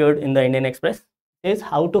has appeared in the Indian Express. It says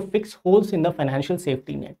how to fix holes in the financial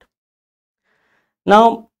safety net.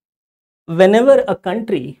 Now, whenever a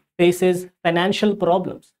country faces financial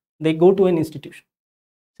problems, they go to an institution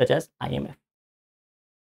such as IMF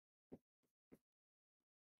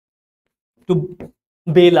to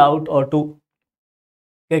bail out or to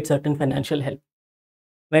get certain financial help.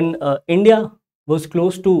 When India was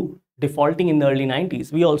close to defaulting in the early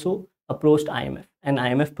 90s, we also approached IMF and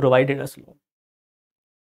IMF provided us loan.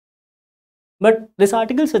 But this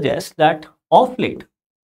article suggests that of late,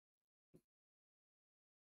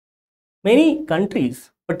 many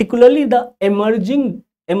countries, particularly the emerging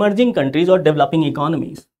countries or developing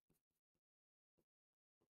economies,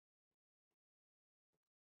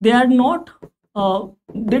 they do not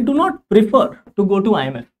prefer to go to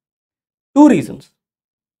IMF. Two reasons,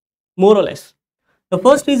 more or less. The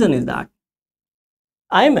first reason is that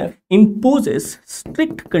IMF imposes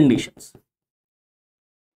strict conditions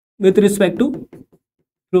with respect to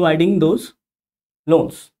providing those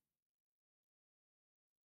loans.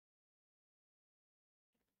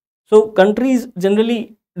 So countries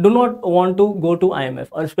generally do not want to go to IMF,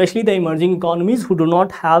 or especially the emerging economies who do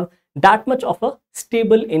not have that much of a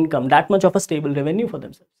stable income, that much of a stable revenue for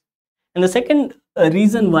themselves. And the second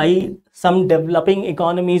reason why some developing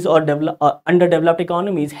economies or underdeveloped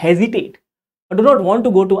economies hesitate or do not want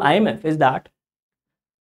to go to IMF is that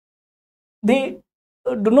they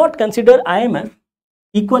do not consider IMF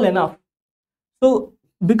equal enough. So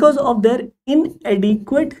because of their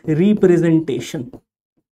inadequate representation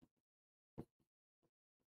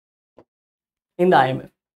in the IMF,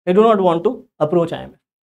 they do not want to approach IMF.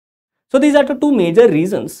 So these are the two major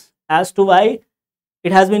reasons as to why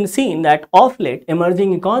it has been seen that of late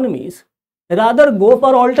emerging economies rather go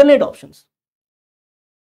for alternate options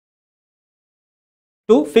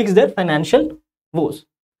to fix their financial woes.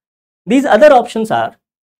 These other options are,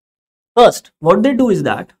 first, what they do is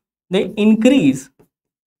that they increase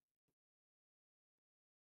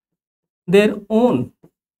their own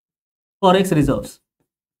forex reserves,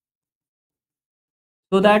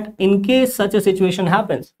 so that in case such a situation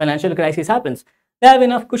happens, financial crisis happens, they have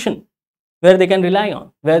enough cushion where they can rely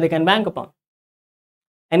on, where they can bank upon.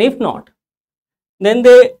 And if not, then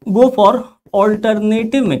they go for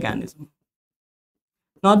alternative mechanism.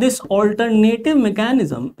 Now this alternative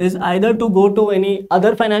mechanism is either to go to any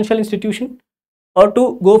other financial institution or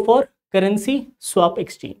to go for currency swap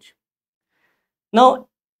exchange. Now,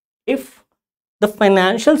 if the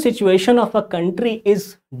financial situation of a country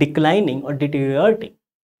is declining or deteriorating,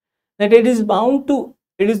 then it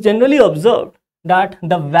is generally observed that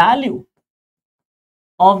the value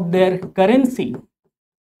of their currency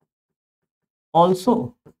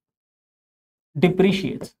also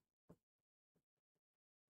depreciates,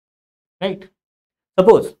 right?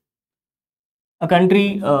 Suppose a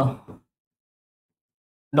country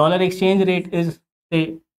dollar exchange rate is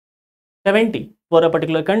say 70 for a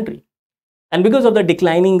particular country, and because of the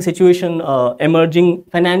declining situation, emerging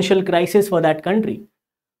financial crisis for that country,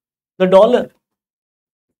 the dollar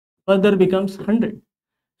further becomes 100.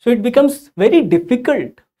 So it becomes very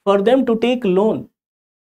difficult for them to take loan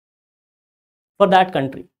for that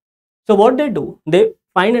country. So what they do, they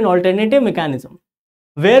find an alternative mechanism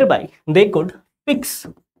whereby they could fix,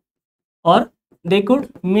 or they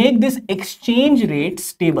could make this exchange rate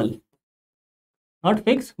stable. Not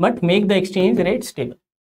fix, but make the exchange rate stable.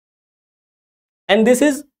 And this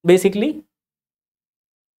is basically,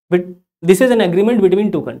 this is an agreement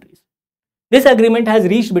between two countries. This agreement has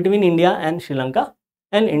reached between India and Sri Lanka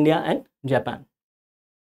and India and Japan,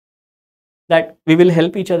 that we will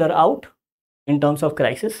help each other out in terms of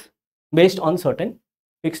crisis based on certain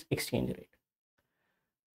fixed exchange rate.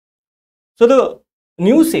 So the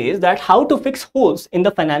news says that how to fix holes in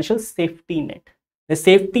the financial safety net. The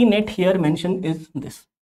safety net here mentioned is this.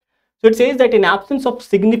 So it says that in absence of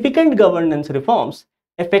significant governance reforms,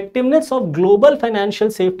 effectiveness of global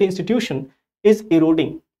financial safety institution is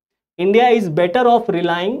eroding. India is better off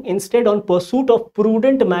relying instead on pursuit of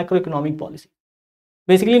prudent macroeconomic policy.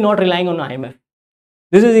 Basically not relying on IMF.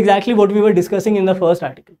 This is exactly what we were discussing in the first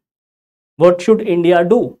article. What should India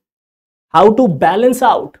do? How to balance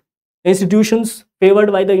out institutions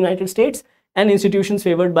favored by the United States and institutions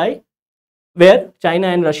favored by where China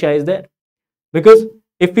and Russia is there. Because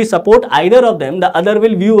if we support either of them, the other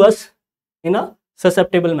will view us in a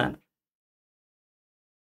susceptible manner.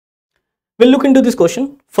 We'll look into this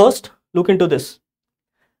question. First, look into this.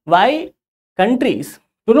 Why countries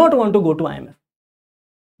do not want to go to IMF?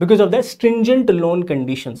 Because of their stringent loan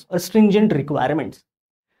conditions or stringent requirements.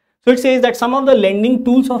 So it says that some of the lending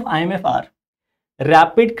tools of IMF are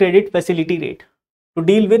rapid credit facility rate to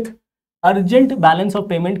deal with urgent balance of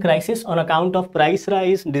payment crisis on account of price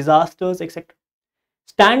rise, disasters, etc.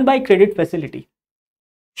 Standby credit facility,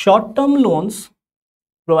 short-term loans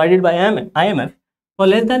provided by IMF for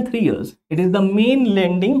less than 3 years. It is the main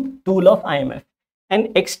lending tool of IMF.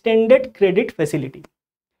 And extended credit facility,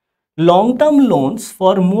 long-term loans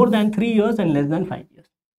for more than 3 years and less than 5 years.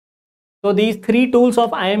 So these three tools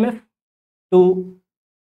of IMF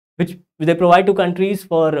which they provide to countries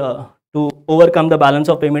for to overcome the balance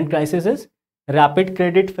of payment crisis is rapid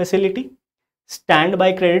credit facility,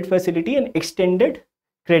 standby credit facility, and extended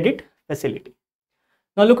credit facility.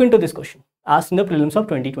 Now look into this question asked in the prelims of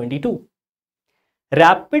 2022.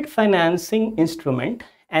 Rapid financing instrument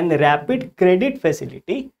and rapid credit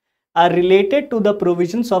facility are related to the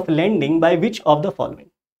provisions of lending by which of the following?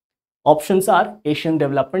 Options are Asian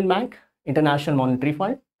Development Bank, International Monetary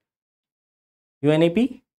Fund,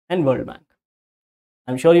 UNEP, and World Bank.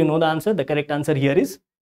 I'm sure you know the answer. The correct answer here is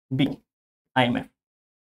B, IMF.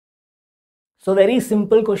 So very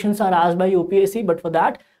simple questions are asked by UPSC, but for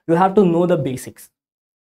that you have to know the basics.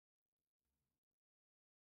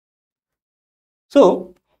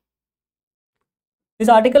 So This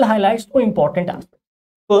article highlights two important aspects.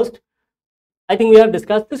 First, I think we have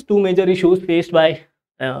discussed this, two major issues faced by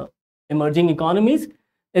emerging economies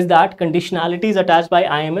is that conditionalities attached by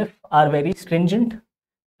IMF are very stringent,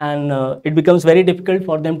 and it becomes very difficult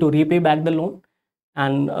for them to repay back the loan,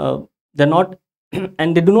 and they're not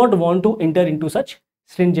and they do not want to enter into such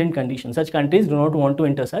stringent conditions. Such countries do not want to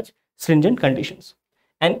enter such stringent conditions.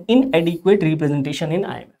 And inadequate representation in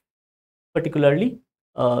IMF, particularly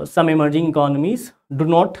some emerging economies do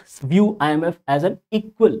not view IMF as an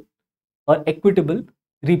equal or equitable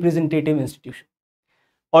representative institution.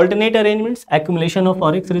 Alternate arrangements, accumulation of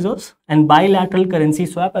forex reserves, and bilateral currency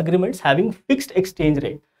swap agreements having fixed exchange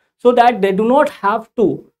rate, so that they do not have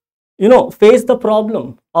to, face the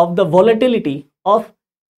problem of the volatility of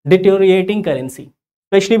deteriorating currency,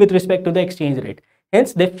 especially with respect to the exchange rate.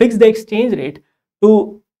 Hence, they fix the exchange rate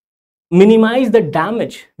to minimize the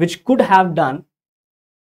damage which could have done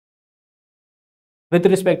with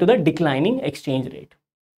respect to the declining exchange rate.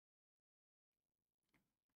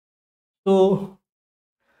 So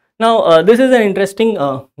now this is an interesting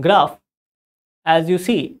graph. As you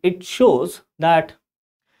see, it shows that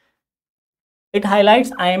it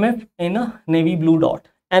highlights IMF in a navy blue dot.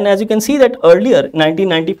 And as you can see that earlier,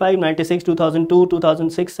 1995, 96, 2002,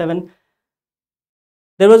 2006, 7,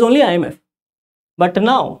 there was only IMF. But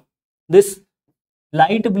now this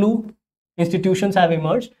light blue institutions have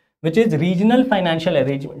emerged, which is regional financial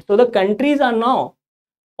arrangements. So the countries are now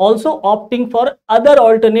also opting for other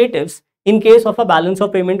alternatives in case of a balance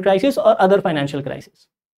of payment crisis or other financial crisis.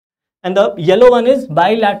 And the yellow one is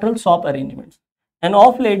bilateral swap arrangements. And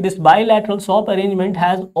of late, this bilateral swap arrangement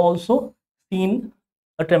has also seen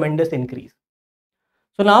a tremendous increase.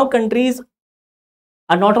 So now countries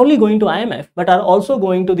are not only going to IMF, but are also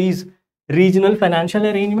going to these regional financial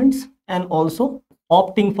arrangements and also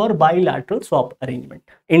opting for bilateral swap arrangement.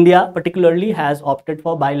 India particularly has opted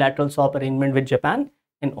for bilateral swap arrangement with Japan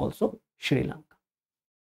and also Sri Lanka.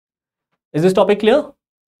 Is this topic clear?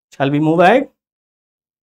 Shall we move ahead?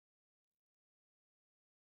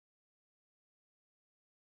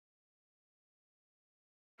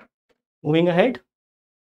 Moving ahead.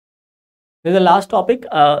 This is the last topic.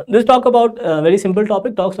 This talk about a very simple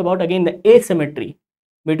topic, talks about again the asymmetry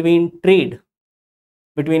between trade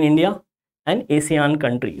between India and ASEAN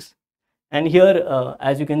countries. And here,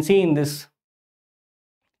 as you can see in this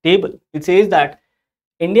table, it says that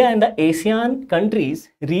India and the ASEAN countries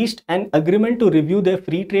reached an agreement to review their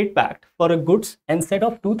free trade pact for a goods and set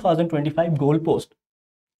of 2025 goalposts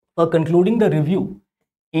for concluding the review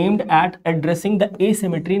aimed at addressing the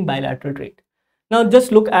asymmetry in bilateral trade. Now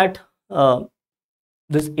just look at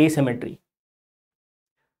this asymmetry.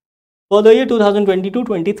 For the year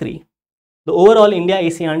 2022-23, the overall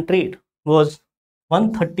India-ASEAN trade was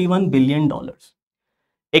 $131 billion.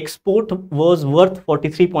 Export was worth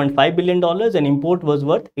 $43.5 billion and import was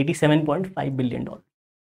worth $87.5 billion.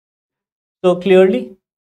 So clearly,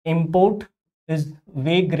 import is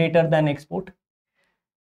way greater than export.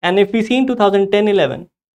 And if we see in 2010-11,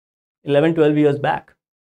 11-12 years back,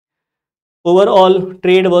 overall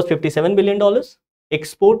trade was $57 billion.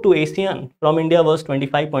 Export to ASEAN from India was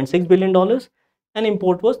 $25.6 billion and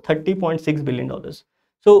import was $30.6 billion.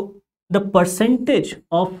 So the percentage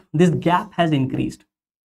of this gap has increased.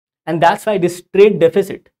 And that's why this trade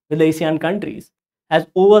deficit with the ASEAN countries has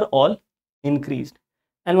overall increased.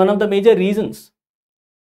 And one of the major reasons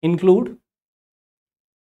include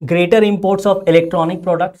greater imports of electronic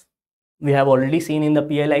products. We have already seen in the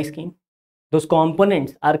PLI scheme. Those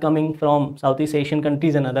components are coming from Southeast Asian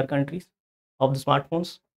countries and other countries of the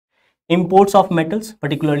smartphones. Imports of metals,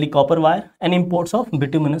 particularly copper wire, and imports of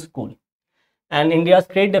bituminous coal. And India's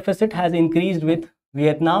trade deficit has increased with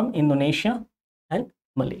Vietnam, Indonesia, and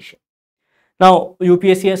Malaysia. Now,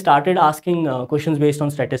 UPSC has started asking questions based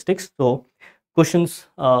on statistics. So, questions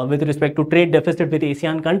with respect to trade deficit with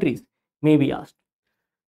ASEAN countries may be asked.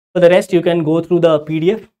 For the rest, you can go through the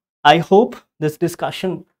PDF. I hope this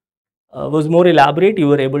discussion was more elaborate. You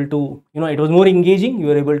were able to, it was more engaging. You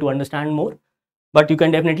were able to understand more. But you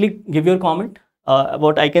can definitely give your comment.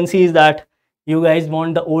 What I can see is that you guys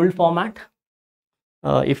want the old format.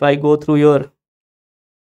 If I go through your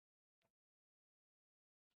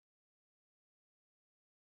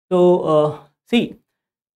see,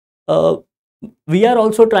 we are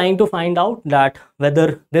also trying to find out that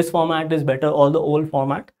whether this format is better or the old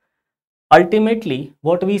format. Ultimately,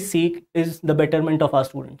 what we seek is the betterment of our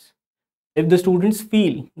students. If the students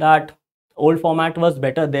feel that old format was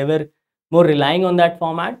better, they were more relying on that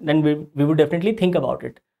format, then we would definitely think about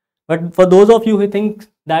it. But for those of you who think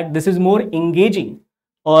that this is more engaging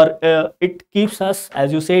or it keeps us,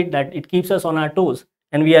 as you said, that it keeps us on our toes,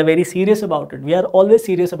 and we are very serious about it. We are always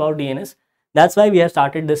serious about DNS. That's why we have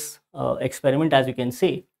started this experiment, as you can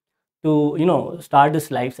say, to start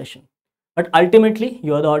this live session. But ultimately,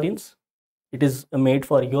 you are the audience. It is made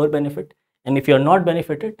for your benefit, and if you are not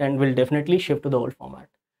benefited, then we'll definitely shift to the old format.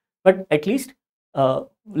 But at least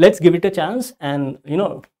let's give it a chance and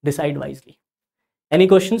decide wisely. Any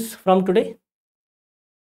questions from today?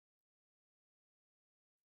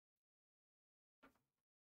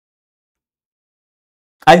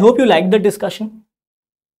 I hope you liked the discussion,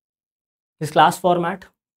 this class format.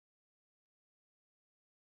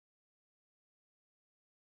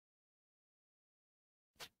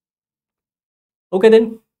 Okay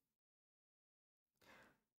then.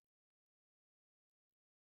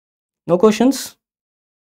 No questions?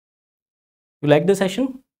 You like the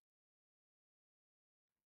session?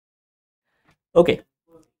 Okay.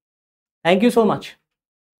 Thank you so much.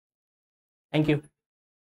 Thank you.